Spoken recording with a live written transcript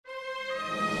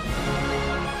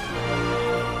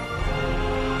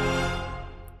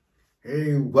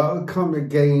Hey, welcome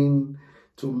again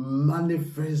to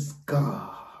Manifest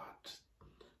God.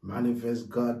 Manifest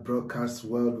God broadcast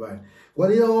worldwide.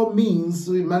 What it all means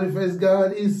to manifest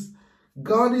God is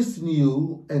in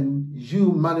you and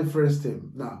you manifest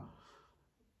Him. Now,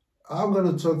 I'm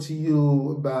going to talk to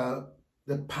you about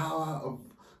the power of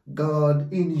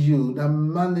God in you, the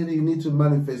man that you need to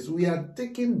manifest. We are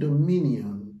taking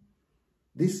dominion.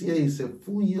 This year is a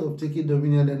full year of taking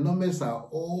dominion. The numbers are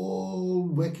all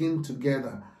working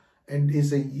together. And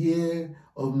it's a year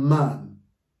of man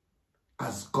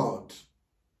as God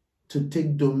to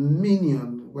take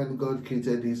dominion when God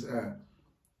created this earth.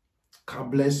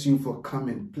 God bless you for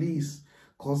coming. Please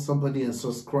call somebody and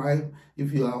subscribe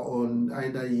if you are on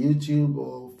either YouTube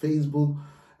or Facebook.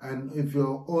 And if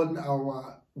you're on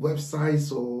our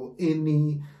websites or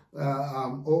any,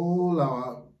 all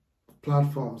our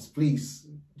platforms, please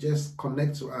just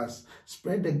connect to us.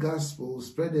 Spread the gospel,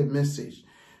 spread the message.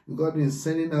 God is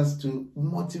sending us to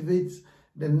motivate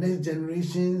the next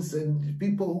generations and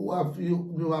people who have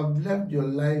you have left your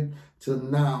life till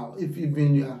now. If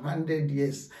even you are 100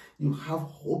 years, you have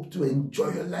hope to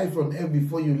enjoy your life on earth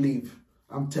before you leave.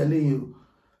 I'm telling you,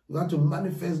 you have to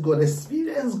manifest God,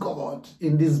 experience God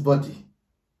in this body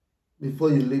before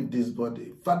you leave this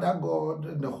body. Father God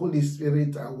and the Holy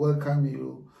Spirit, I welcome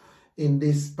you in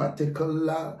this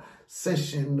particular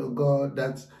session, oh God,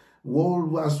 that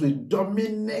world as we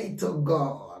dominate, oh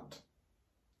God,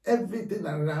 everything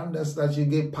around us that you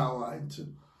give power into.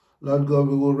 Lord God,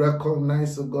 we will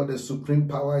recognize, oh God, the supreme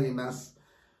power in us.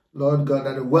 Lord God,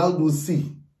 that the world will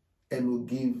see and will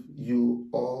give you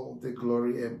all the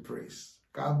glory and praise.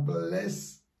 God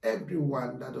bless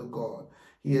everyone that, oh God,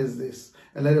 hears this.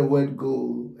 And let the word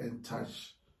go and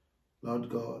touch, Lord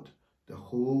God, the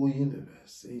whole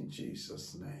universe, in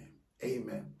Jesus' name.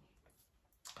 Amen.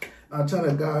 Now, child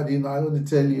of God, I want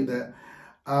to tell you that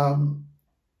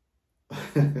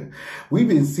we've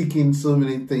been seeking so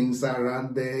many things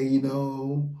around there,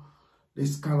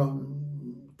 this kind of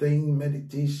thing,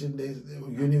 meditation,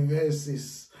 the universe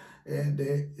is,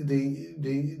 they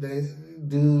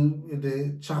do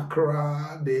the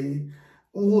chakra,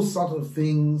 all sort of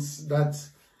things that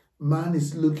man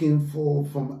is looking for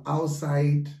from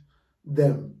outside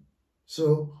them.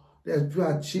 So that people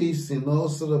are chasing all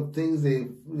sort of things. They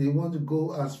want to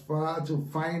go as far to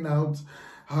find out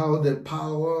how the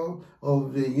power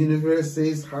of the universe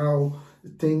is, how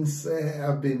things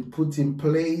have been put in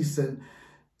place, and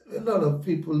a lot of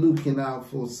people looking out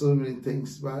for so many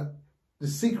things. But the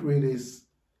secret is,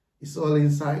 it's all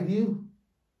inside you.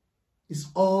 It's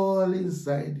all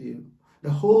inside you.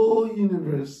 The whole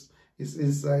universe is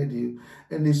inside you,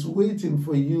 and it's waiting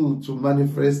for you to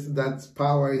manifest that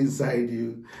power inside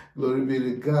you. Glory be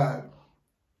to God.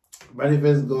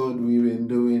 Manifest God, we've been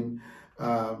doing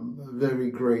very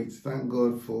great. Thank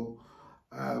God for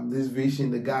this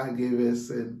vision that God gave us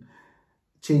and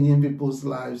changing people's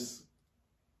lives.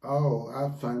 Oh, I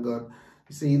thank God.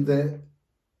 You see, that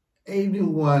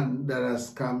anyone that has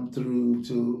come through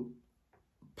to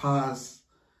pass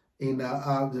in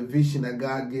the vision that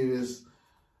God gave us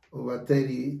over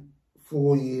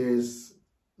 34 years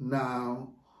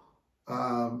now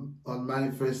on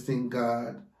manifesting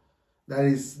God, that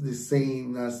is the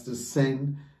same as to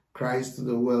send Christ to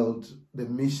the world. The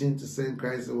mission to send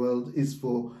Christ to the world is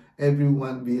for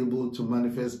everyone to be able to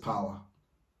manifest power.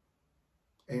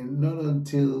 And not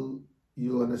until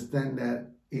you understand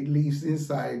that it lives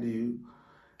inside you,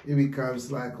 it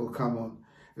becomes like, oh, come on.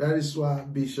 That is why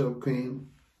Bishop Queen,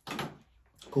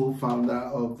 co-founder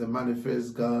of the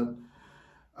Manifest God,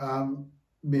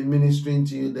 been ministering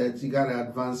to you that you got to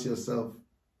advance yourself.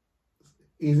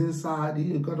 It's inside you.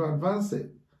 You got to advance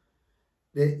it.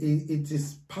 It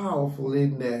is powerful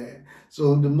in there.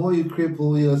 So the more you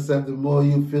cripple yourself, the more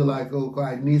you feel like, oh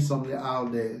God, I need something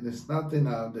out there. There's nothing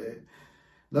out there.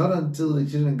 Not until the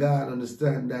children of God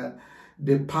understand that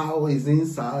the power is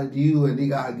inside you and they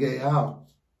got to get out.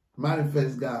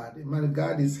 Manifest God.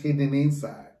 God is hidden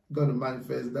inside. You got to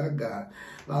manifest that God.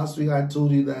 Last week I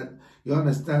told you that you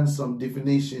understand some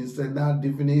definitions, and that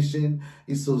definition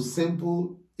is so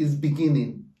simple. It's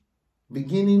beginning.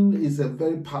 Beginning is a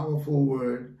very powerful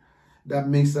word that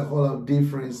makes a whole lot of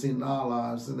difference in our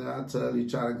lives. And I tell you,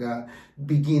 child of God,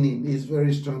 beginning is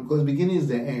very strong, because beginning is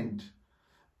the end.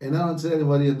 And I don't tell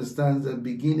anybody understands that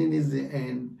beginning is the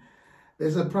end.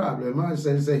 There's a problem. I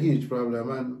say it's a huge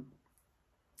problem. And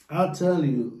I'll tell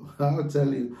you,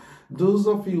 those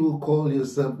of you who call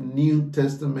yourself New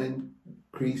Testament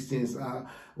Christians,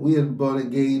 we are born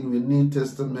again with New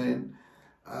Testament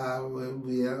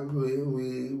we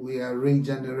are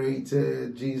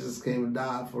regenerated. Jesus came and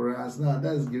died for us. Now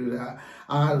that's good.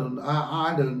 I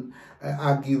don't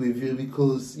argue with you,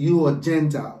 because you are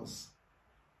Gentiles.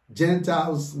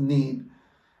 Gentiles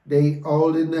they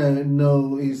all they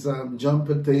know is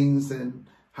jumper things and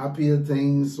happier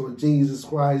things, what Jesus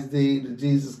Christ did,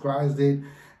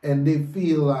 and they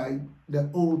feel like the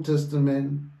Old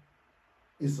Testament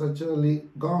is actually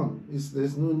gone.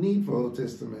 There's no need for Old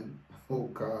Testament. Oh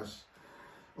gosh.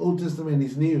 Old Testament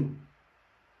is new.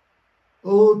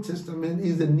 Old Testament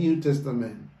is the New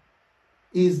Testament.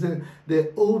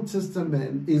 The Old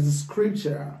Testament is the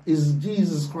scripture, is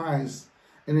Jesus Christ.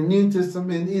 And the New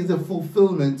Testament is the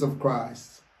fulfillment of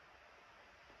Christ.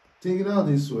 Take it out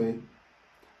this way.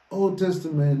 Old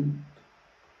Testament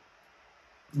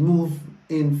move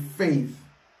in faith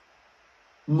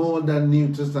more than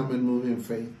New Testament move in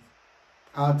faith.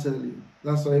 I'll tell you.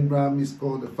 That's why Abraham is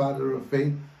called the father of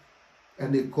faith.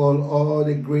 And they call all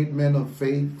the great men of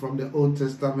faith from the Old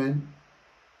Testament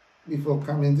before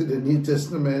coming to the New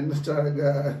Testament.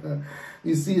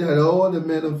 You see that all the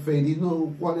men of faith, you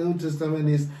know what the Old Testament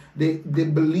is? They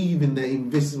believe in the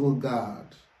invisible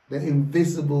God. The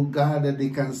invisible God that they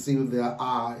can see with their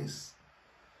eyes.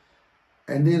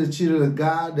 And they're the children of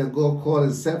God that God called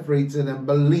and separated and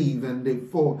believe, and they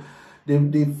fought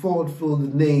for the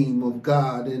name of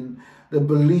God, and they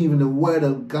believe in the word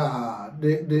of God.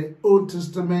 The Old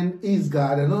Testament is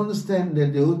God, and understand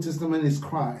that the Old Testament is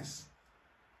Christ.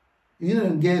 You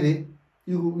don't get it,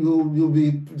 you'll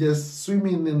be just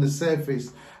swimming in the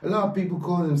surface. A lot of people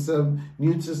call themselves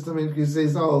New Testament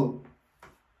Christians. Oh,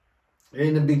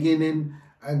 in the beginning,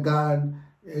 God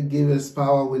gave us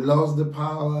power. We lost the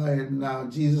power, and now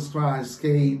Jesus Christ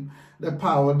came. The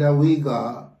power that we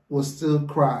got was still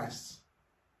Christ.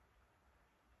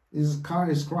 It's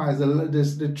Christ.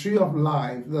 The tree of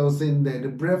life that was in there, the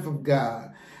breath of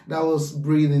God that was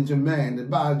breathed into man.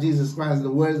 About Jesus Christ,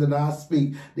 the words that I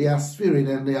speak, they are spirit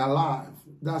and they are life.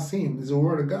 That's Him. It's the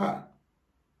word of God.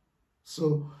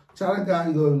 So, child of God,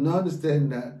 you got to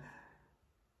understand that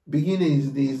beginning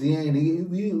is the end.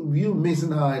 You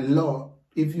missing out a lot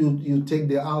if you take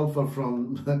the alpha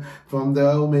from the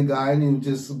omega and you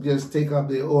just take up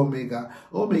the omega.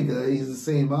 Omega is the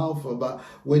same alpha, but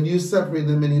when you separate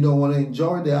them and you don't want to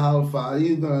enjoy the alpha,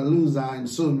 you're going to lose out in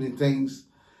so many things.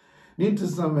 New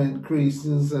Testament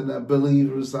Christians and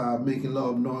believers are making a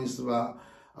lot of noise about,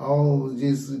 oh,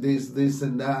 this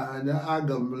and that. And I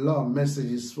got a lot of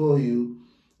messages for you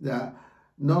that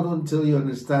not until you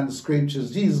understand the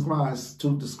scriptures. Jesus Christ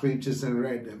took the scriptures and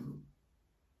read them.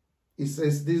 He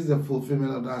says, this is the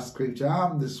fulfillment of that scripture.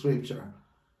 I'm the scripture.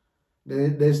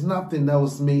 There's nothing that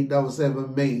was ever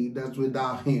made that's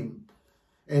without Him.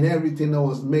 And everything that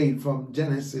was made from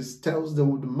Genesis tells the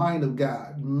mind of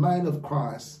God, the mind of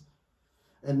Christ.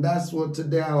 And that's what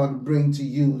today I want to bring to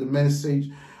you, the message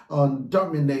on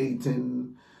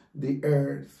dominating the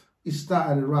earth. It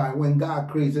started right when God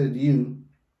created you.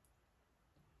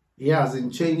 He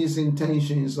hasn't changed His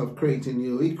intentions of creating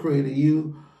you. He created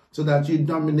you so that you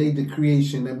dominate the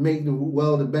creation and make the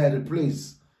world a better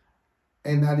place.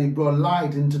 And that He brought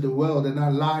light into the world, and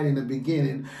that light in the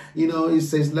beginning. You know, He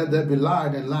says, let there be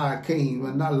light, and light came.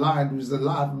 And that light was the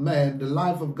light of man. The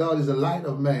life of God is the light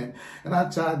of man. And I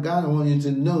child God, I want you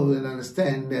to know and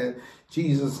understand that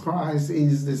Jesus Christ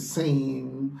is the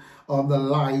same of the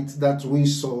light that we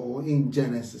saw in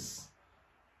Genesis.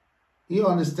 You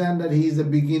understand that He's the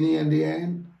beginning and the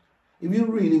end? If you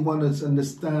really want to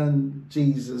understand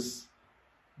Jesus,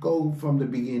 go from the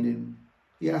beginning.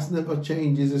 He has never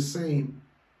changed. He's the same.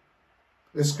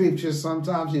 The scriptures,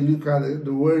 sometimes you look at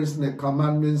the words and the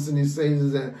commandments, and it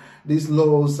says that these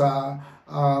laws are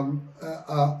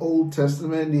Old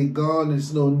Testament. They're gone.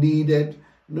 It's no needed.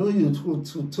 No, who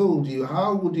told you?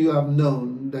 How would you have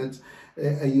known that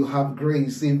you have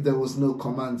grace if there was no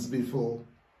commands before?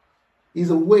 It's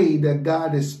a way that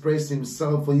God expressed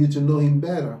Himself for you to know Him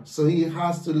better. So He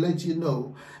has to let you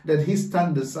know that His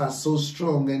standards are so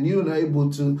strong and you're not able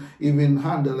to even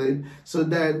handle it. So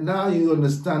that now you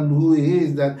understand who He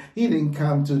is, that He didn't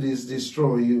come to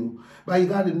destroy you. But you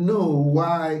got to know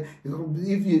why.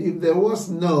 If there was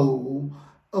no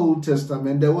Old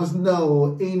Testament, there was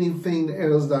no anything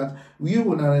else, that you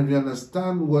would not even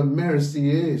understand what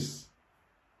mercy is.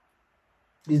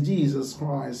 Is Jesus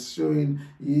Christ showing,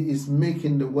 is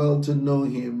making the world to know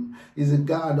Him. He's a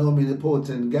God,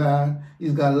 omnipotent God.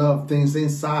 He's got a lot of things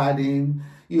inside Him.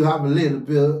 you have a little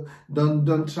bit,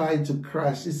 don't try to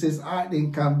crash. It says, I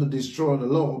didn't come to destroy the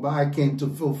law, but I came to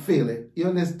fulfill it. You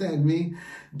understand me?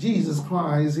 Jesus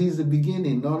Christ, he's the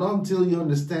beginning. Not until you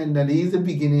understand that he's the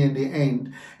beginning and the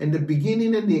end. And the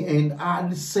beginning and the end are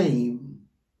the same.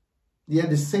 They are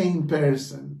the same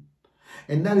person.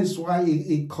 And that is why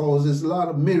it causes a lot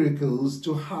of miracles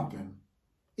to happen.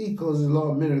 It causes a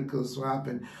lot of miracles to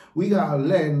happen. We got to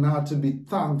learn how to be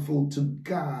thankful to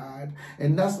God.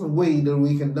 And that's the way that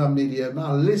we can dominate here.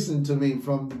 Now listen to me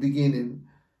from the beginning.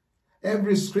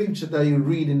 Every scripture that you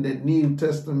read in the New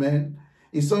Testament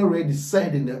is already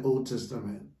said in the Old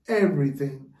Testament.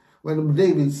 Everything. When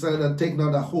David said, take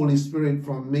not the Holy Spirit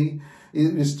from me,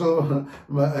 it restore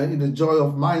the joy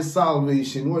of my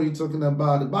salvation. What are you talking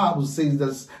about? The Bible says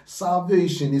that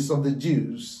salvation is of the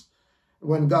Jews.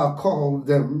 When God called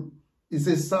them, it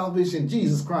says salvation,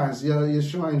 Jesus Christ,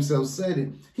 Yeshua himself said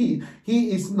it. He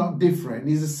is not different.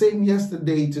 He's the same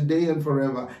yesterday, today, and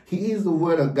forever. He is the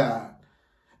Word of God.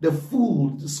 The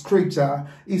full scripture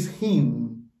is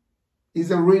him.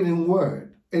 He's a written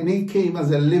word. And he came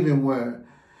as a living word.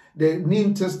 The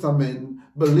New Testament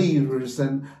believers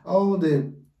and all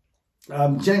the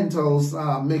Gentiles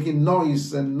are making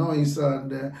noise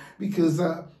because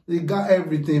they got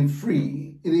everything free.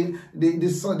 They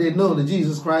know that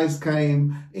Jesus Christ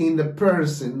came in the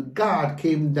person. God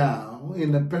came down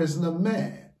in the person of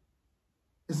man.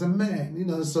 It's a man, you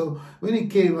know. So when he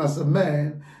came as a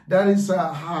man, that is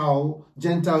how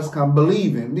Gentiles can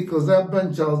believe him, because that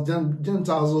bunch of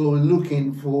Gentiles are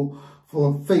looking for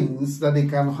things that they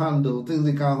can handle, things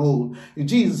they can hold. If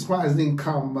Jesus Christ didn't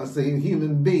come as a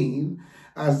human being,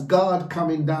 as God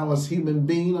coming down as human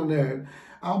being on earth,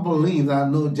 I believe that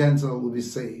no Gentile will be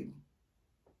saved.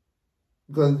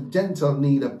 Because Gentile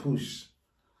need a push.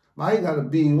 But you gotta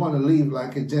be, you want to live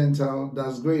like a Gentile,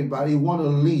 that's great, but you want to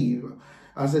live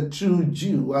as a true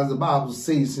Jew, as the Bible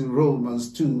says in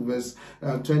Romans 2, verse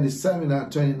 27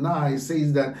 and 29, it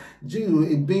says that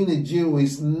being a Jew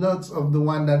is not of the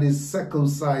one that is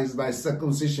circumcised by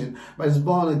circumcision, but is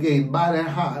born again by the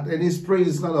heart, and his praise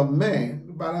is not of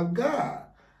man, but of God.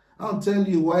 I'll tell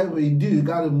you, whatever you do, you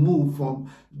got to move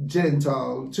from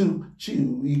Gentile to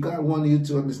Jew. I want you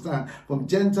to understand, from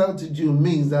Gentile to Jew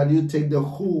means that you take the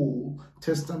whole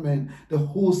Testament, the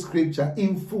whole scripture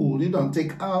in full. You don't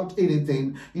take out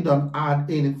anything. You don't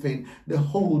add anything. The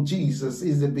whole Jesus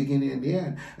is the beginning and the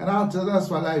end. And that's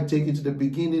why I take you to the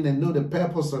beginning and know the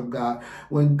purpose of God.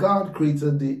 When God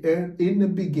created the earth in the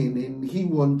beginning, he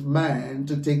wants man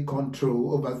to take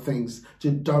control over things, to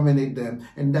dominate them.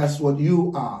 And that's what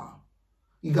you are.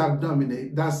 You got to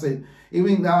dominate. That's it.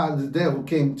 Even though the devil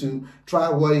came to try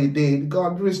what he did,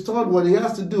 God restored what he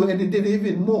has to do, and he did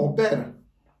even more, better.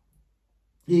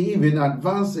 He even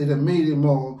advanced it and made it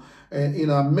more,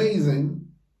 amazing.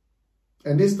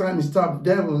 And this time he stopped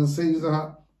the devil and says,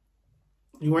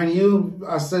 when you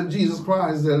accept Jesus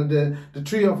Christ, the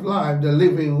tree of life, the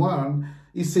living one,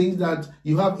 he says that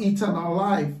you have eternal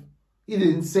life. He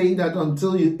didn't say that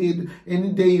until you eat,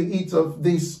 any day you eat of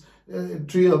this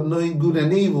tree of knowing good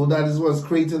and evil, that is what's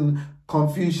creating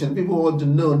confusion. People want to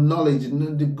know knowledge,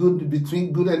 the good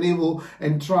between good and evil,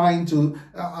 and trying to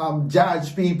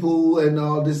judge people and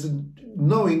all this.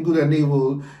 Knowing good and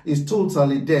evil is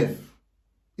totally deaf.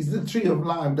 It's the tree of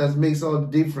life that makes all the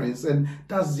difference. And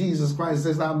that's Jesus Christ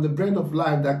says, I'm the bread of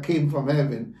life that came from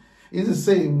heaven. It's the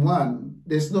same one.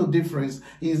 There's no difference.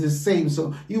 He's the same.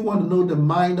 So you want to know the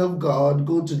mind of God,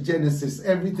 go to Genesis.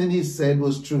 Everything he said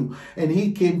was true. And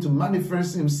he came to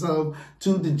manifest himself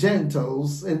to the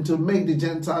Gentiles and to make the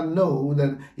Gentile know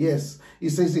that, yes, he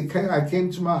says, I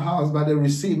came to my house, but they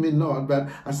received me not. But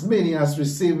as many as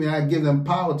received me, I give them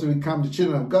power to become the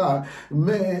children of God.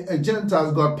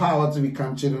 Gentiles got power to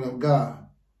become children of God.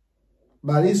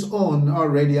 But his own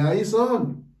already are his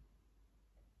own.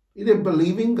 They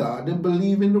believe in God. They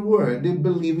believe in the Word. They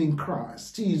believe in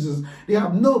Christ. Jesus. They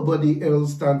have nobody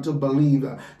else than to believe.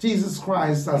 Jesus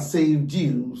Christ has saved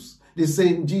Jews. The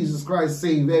same Jesus Christ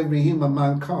saved every human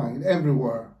mankind,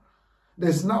 everywhere.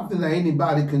 There's nothing that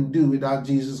anybody can do without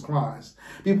Jesus Christ.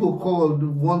 People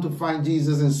want to find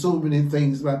Jesus in so many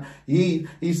things, but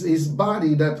his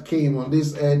body that came on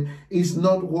this earth is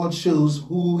not what shows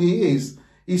who he is.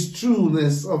 His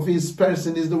trueness of his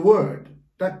person is the Word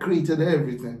that created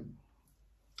everything.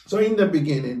 So in the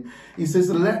beginning, he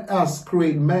says, let us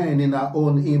create man in our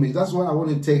own image. That's what I want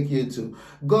to take you to.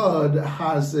 God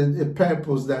has a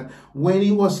purpose that when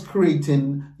he was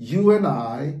creating you and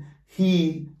I,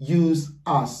 he used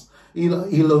us.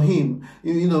 Elohim,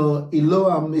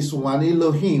 Elohim is one.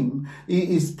 Elohim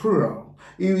is plural.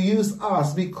 He will use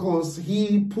us because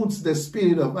he puts the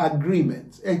spirit of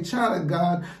agreement. A child of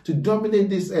God to dominate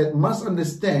this earth must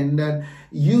understand that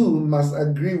you must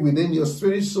agree within your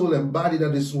spirit, soul, and body,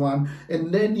 that is one.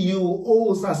 And then you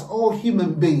also, as all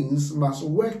human beings, must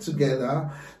work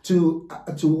together to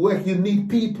work. You need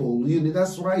people.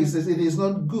 That's why he says it is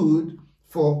not good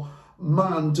for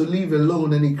man to live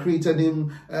alone, and he created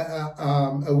him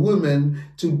a woman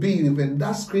to be with. And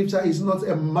that scripture is not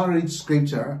a marriage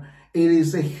scripture. It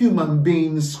is a human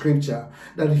being scripture.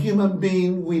 That human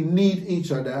being, we need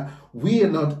each other. We are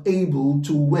not able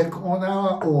to work on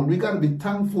our own. We got to be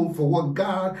thankful for what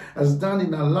God has done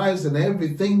in our lives, and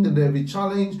everything, and every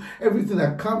challenge, everything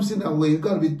that comes in our way. You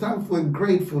got to be thankful and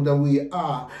grateful that we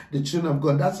are the children of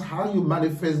God. That's how you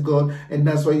manifest God, and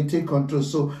that's why you take control.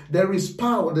 So there is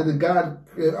power that God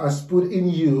has put in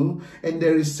you, and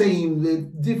there is saying the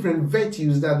different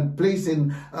virtues that place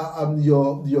in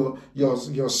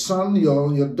your son,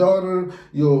 your daughter,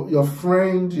 your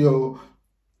friend,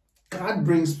 God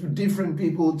brings different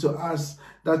people to us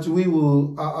that we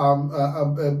will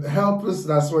help us.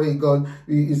 That's why God,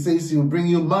 he says he'll bring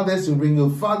you mothers, he'll bring you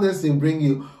fathers, he'll bring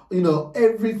you,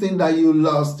 everything that you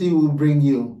lost, he will bring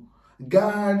you.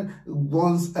 God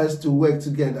wants us to work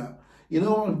together.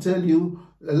 I'll tell you,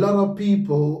 a lot of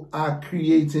people are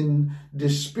creating the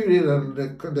spirit and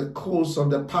the course of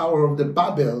the power of the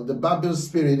Babel. The Babel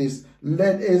spirit is,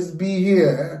 let us be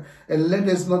here and let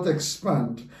us not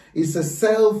expand. It's a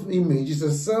self-image. It's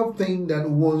a self-thing that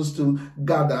wants to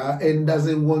gather and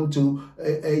doesn't want to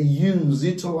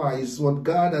utilize what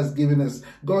God has given us.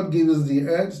 God gave us the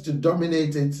earth to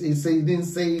dominate it. He didn't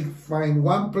say find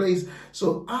one place.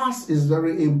 So us is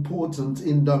very important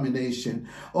in domination.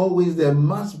 Always there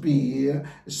must be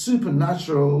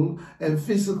supernatural and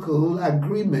physical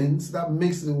agreements that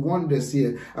makes the wonders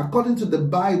here. According to the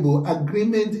Bible,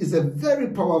 agreement is a very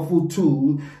powerful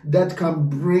tool that can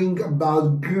bring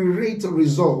about great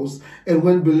results, and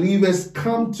when believers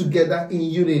come together in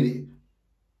unity.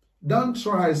 Don't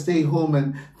try to stay home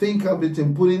and think of it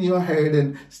and put in your head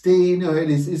and stay in your head.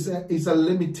 It's a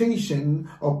limitation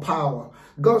of power.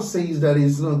 God says that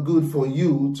it's not good for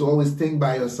you to always think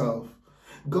by yourself.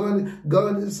 God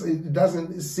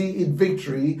doesn't see it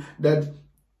victory that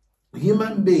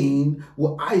human being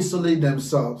will isolate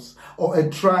themselves, or a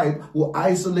tribe will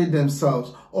isolate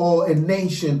themselves, or a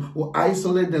nation will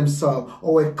isolate themselves,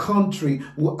 or a country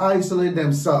will isolate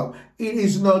themselves. It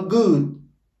is not good.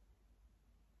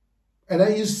 And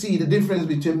then you see the difference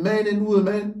between men and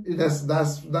women.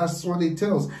 That's what it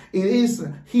tells. It is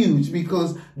huge,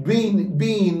 because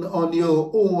being on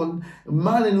your own,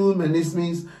 man and woman, this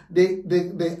means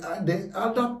the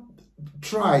other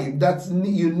tribe that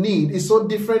you need is so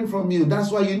different from you. That's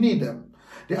why you need them.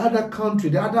 The other country,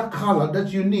 the other color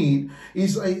that you need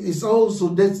is also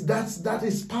that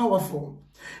is powerful.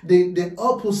 The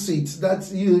opposite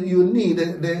that you need,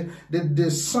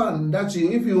 the son that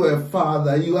if you are a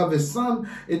father, you have a son.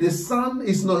 The son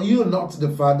is not, you're not the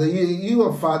father. You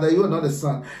are father, you are not a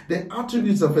son. The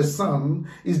attributes of a son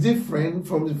is different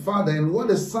from the father, and what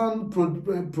a son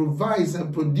provides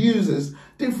and produces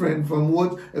different from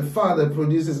what a father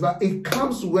produces. But it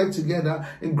comes to work together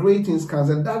and great things comes,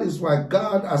 and that is why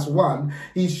God as one,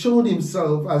 he showed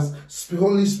himself as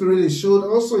Holy Spirit. He showed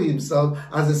also himself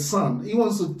as a son. He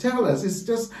wants to tell us, it's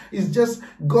just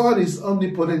God is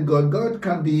omnipotent. God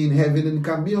can be in heaven and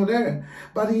can be on earth,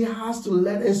 but he has to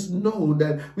let us know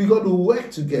that we got to work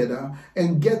together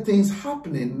and get things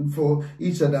happening for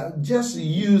each other. Just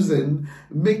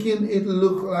making it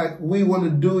look like we want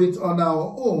to do it on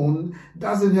our own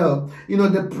doesn't help.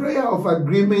 The prayer of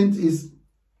agreement is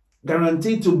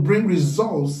guaranteed to bring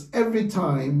results every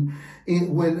time.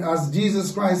 As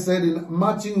Jesus Christ said in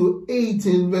Matthew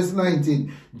 18 verse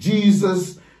 19,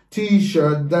 Jesus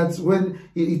t-shirt, that's when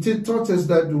he taught us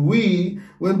that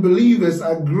when believers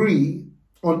agree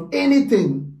on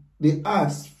anything they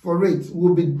ask for, it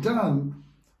will be done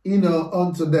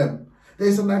unto them.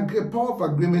 There's a power of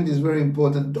agreement is very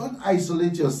important. Don't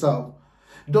isolate yourself.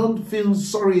 Don't feel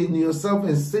sorry in yourself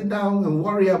and sit down and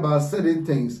worry about certain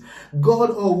things. God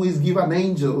always give an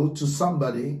angel to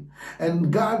somebody.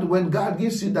 And when God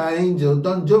gives you that angel,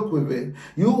 don't joke with it.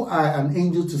 You are an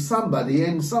angel to somebody,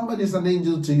 and somebody is an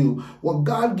angel to you. What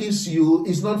God gives you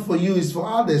is not for you, it's for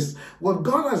others. What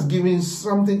God has given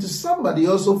something to somebody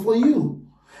also for you.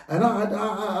 And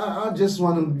I I just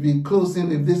want to be closing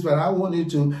with this, but I want you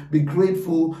to be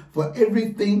grateful for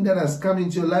everything that has come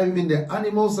into your life, even the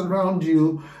animals around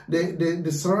you,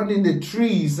 the surrounding the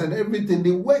trees and everything.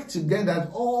 They work together.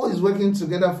 All is working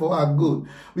together for our good.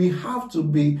 We have to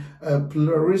be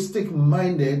pluralistic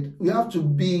minded. We have to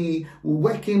be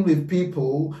working with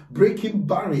people, breaking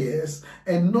barriers,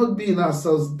 and not being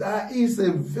ourselves. That is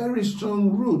a very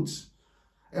strong root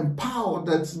and power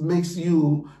that makes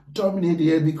you dominate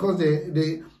the earth, because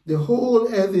the whole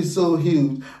earth is so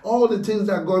huge. All the things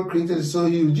that God created is so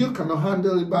huge. You cannot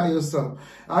handle it by yourself.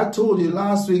 I told you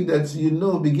last week that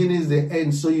beginning is the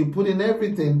end. So you put in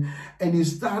everything and you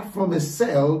start from a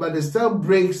cell, but the cell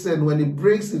breaks, and when it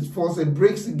breaks, it falls, it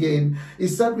breaks again. It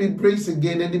suddenly breaks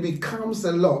again, and it becomes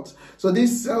a lot. So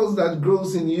these cells that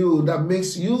grows in you, that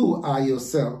makes you are your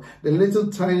cell. The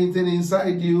little tiny thing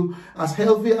inside you, as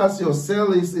healthy as your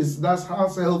cell is that's how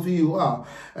healthy you are.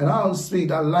 And I'll speak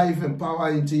that life and power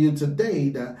into you today,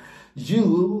 that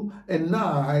you and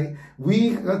I,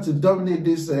 we got to dominate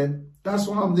this earth. That's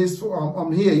why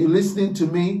I'm here. You listening to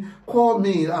me? Call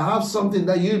me. I have something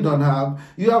that you don't have.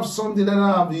 You have something that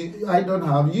I don't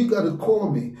have. You got to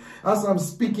call me. As I'm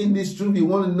speaking this truth, you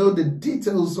want to know the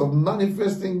details of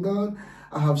manifesting God?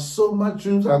 I have so much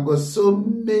truth. I've got so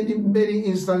many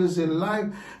instances in life,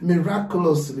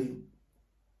 miraculously.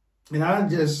 And I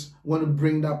just want to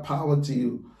bring that power to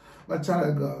you. But child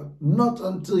of God, not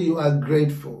until you are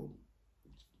grateful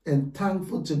and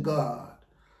thankful to God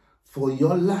for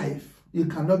your life, you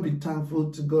cannot be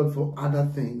thankful to God for other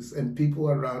things and people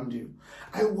around you.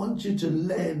 I want you to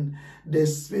learn the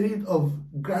spirit of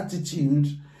gratitude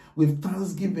with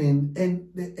thanksgiving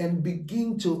and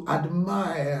begin to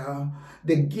admire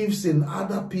the gifts in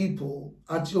other people,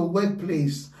 at your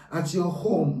workplace, at your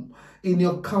home, in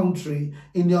your country,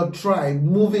 in your tribe.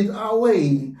 Move it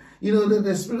away.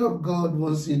 The Spirit of God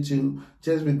wants you to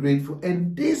just be grateful.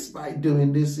 And this, by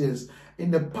doing this, is in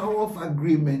the power of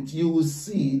agreement, you will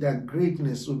see that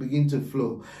greatness will begin to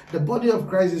flow. The body of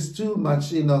Christ is too much,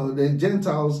 the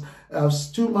Gentiles are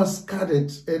too much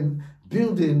scattered and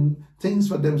building things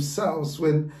for themselves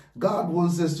when God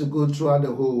wants us to go throughout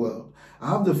the whole world. I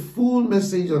have the full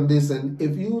message on this, and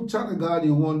if you, child of God,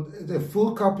 you want a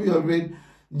full copy of it,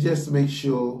 just make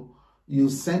sure you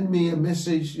send me a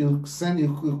message. You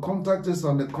contact us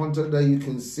on the contact that you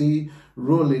can see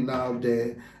rolling out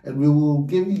there, and we will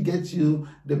get you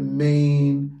the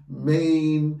main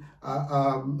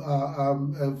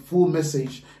full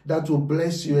message that will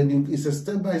bless you. And it's a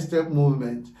step-by-step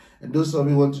movement. And those of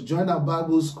you who want to join our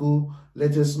Bible school,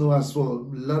 let us know as well.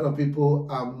 A lot of people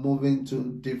are moving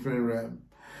to different realms.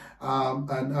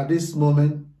 And at this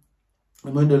moment,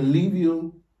 I'm going to leave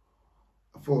you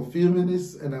for a few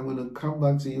minutes, and I'm going to come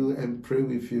back to you and pray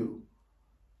with you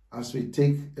as we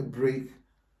take a break.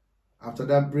 After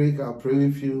that break, I'll pray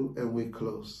with you and we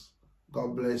close.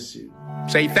 God bless you.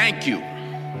 Say thank you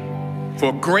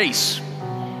for grace.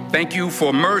 Thank you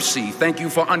for mercy. Thank you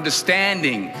for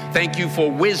understanding. Thank you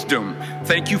for wisdom.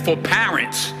 Thank you for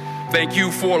parents. Thank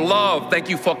you for love. Thank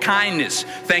you for kindness.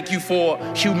 Thank you for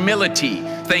humility.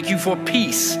 Thank you for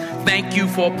peace. Thank you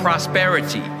for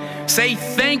prosperity. Say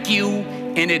thank you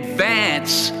in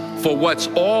advance for what's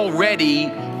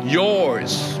already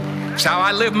yours. It's how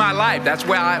I live my life. That's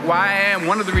why I am,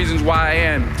 one of the reasons why I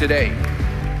am today.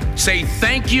 Say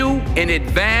thank you in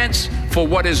advance for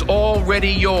what is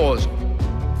already yours.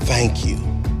 Thank you.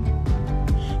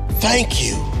 Thank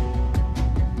you.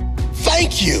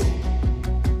 Thank you.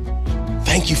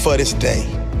 Thank you for this day.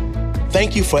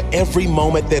 Thank you for every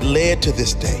moment that led to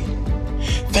this day.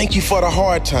 Thank you for the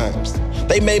hard times.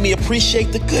 They made me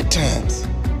appreciate the good times.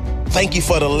 Thank you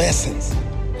for the lessons.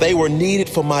 They were needed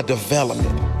for my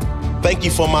development. Thank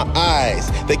you for my eyes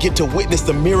that get to witness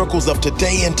the miracles of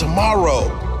today and tomorrow.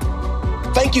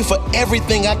 Thank you for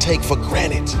everything I take for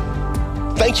granted.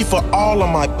 Thank you for all of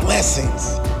my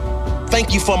blessings.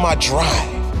 Thank you for my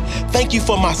drive. Thank you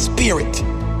for my spirit.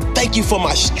 Thank you for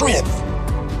my strength.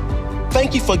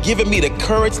 Thank you for giving me the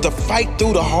courage to fight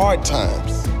through the hard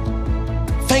times.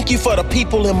 Thank you for the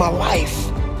people in my life,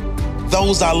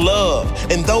 those I love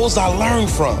and those I learn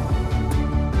from.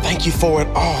 Thank you for it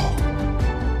all.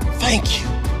 Thank you.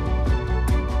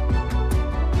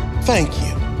 Thank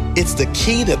you. It's the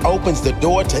key that opens the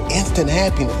door to instant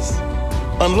happiness,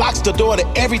 unlocks the door to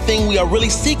everything we are really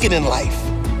seeking in life,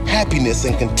 happiness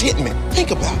and contentment.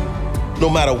 Think about it. No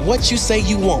matter what you say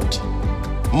you want,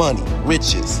 money,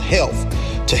 riches, health,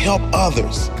 to help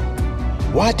others,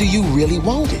 why do you really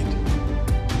want it?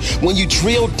 When you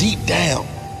drill deep down,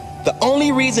 the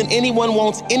only reason anyone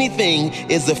wants anything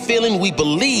is the feeling we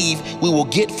believe we will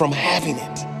get from having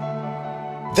it.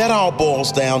 That all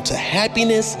boils down to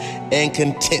happiness and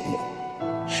contentment.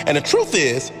 And the truth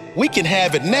is, we can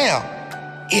have it now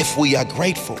if we are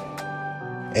grateful.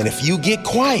 And if you get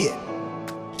quiet,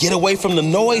 get away from the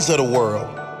noise of the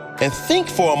world, and think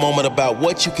for a moment about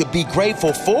what you could be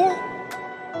grateful for,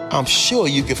 I'm sure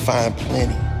you could find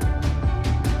plenty.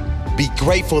 Be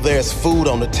grateful there's food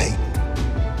on the table,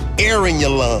 air in your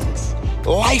lungs,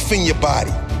 life in your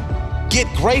body. Get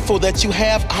grateful that you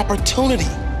have opportunity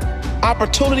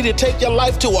to take your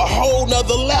life to a whole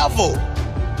nother level.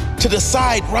 To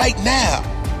decide right now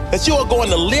that you are going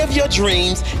to live your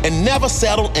dreams and never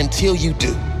settle until you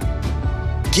do.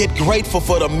 Get grateful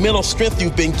for the mental strength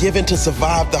you've been given to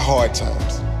survive the hard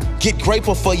times. Get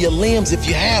grateful for your limbs if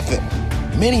you have them.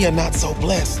 Many are not so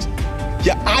blessed.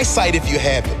 Your eyesight if you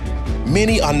have it.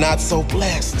 Many are not so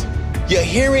blessed. Your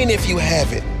hearing if you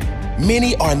have it.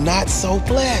 Many are not so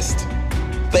blessed.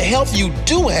 The health you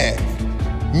do have,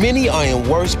 many are in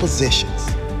worse positions.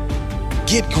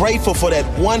 Get grateful for that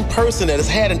one person that has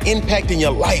had an impact in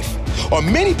your life, or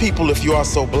many people if you are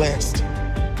so blessed.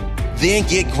 Then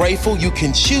get grateful you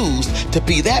can choose to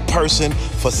be that person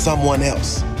for someone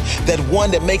else. That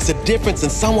one that makes a difference in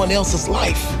someone else's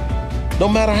life, no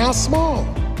matter how small.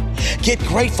 Get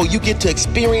grateful you get to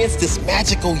experience this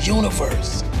magical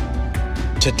universe.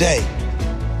 Today,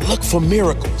 look for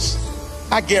miracles.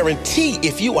 I guarantee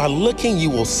if you are looking, you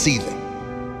will see them.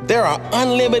 There are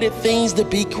unlimited things to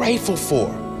be grateful for.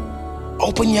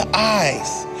 Open your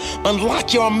eyes.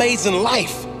 Unlock your amazing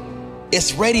life.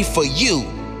 It's ready for you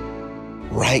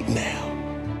right now.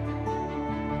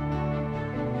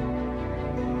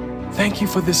 Thank you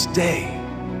for this day,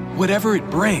 whatever it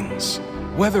brings.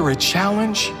 Whether a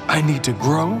challenge I need to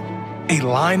grow, a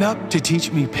lineup to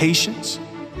teach me patience,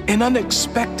 an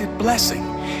unexpected blessing,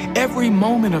 every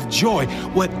moment of joy,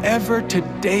 whatever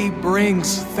today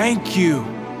brings, thank you.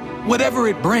 Whatever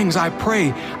it brings, I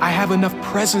pray I have enough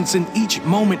presence in each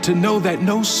moment to know that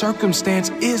no circumstance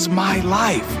is my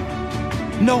life.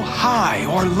 No high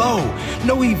or low,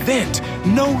 no event,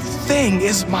 no thing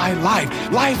is my life.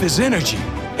 Life is energy,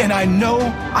 and I know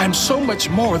I'm so much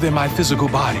more than my physical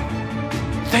body.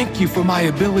 Thank you for my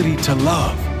ability to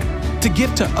love, to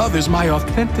give to others my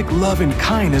authentic love and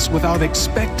kindness without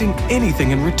expecting anything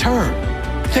in return.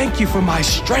 Thank you for my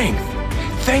strength.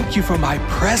 Thank you for my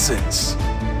presence.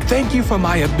 Thank you for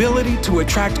my ability to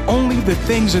attract only the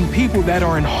things and people that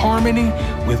are in harmony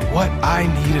with what I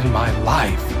need in my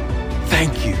life.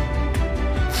 Thank you.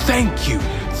 Thank you.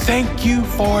 Thank you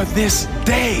for this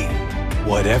day,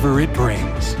 whatever it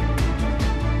brings.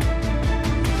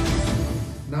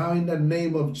 Now in the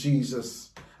name of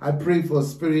Jesus, I pray for a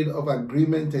spirit of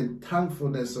agreement and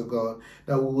thankfulness, oh God,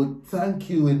 that we would thank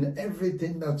you in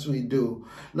everything that we do.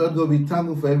 Lord God, we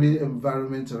thankful for every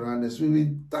environment around us. We will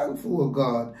be thankful, oh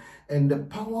God, and the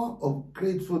power of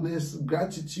gratefulness,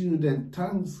 gratitude, and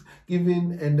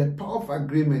thanksgiving, and the power of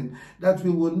agreement, that we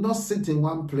will not sit in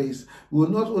one place. We will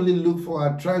not only look for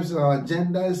our tribes and our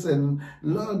agendas, and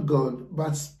Lord God,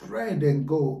 but spread and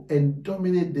go and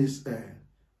dominate this earth.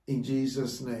 In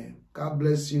Jesus' name. God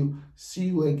bless you. See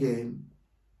you again.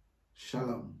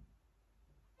 Shalom.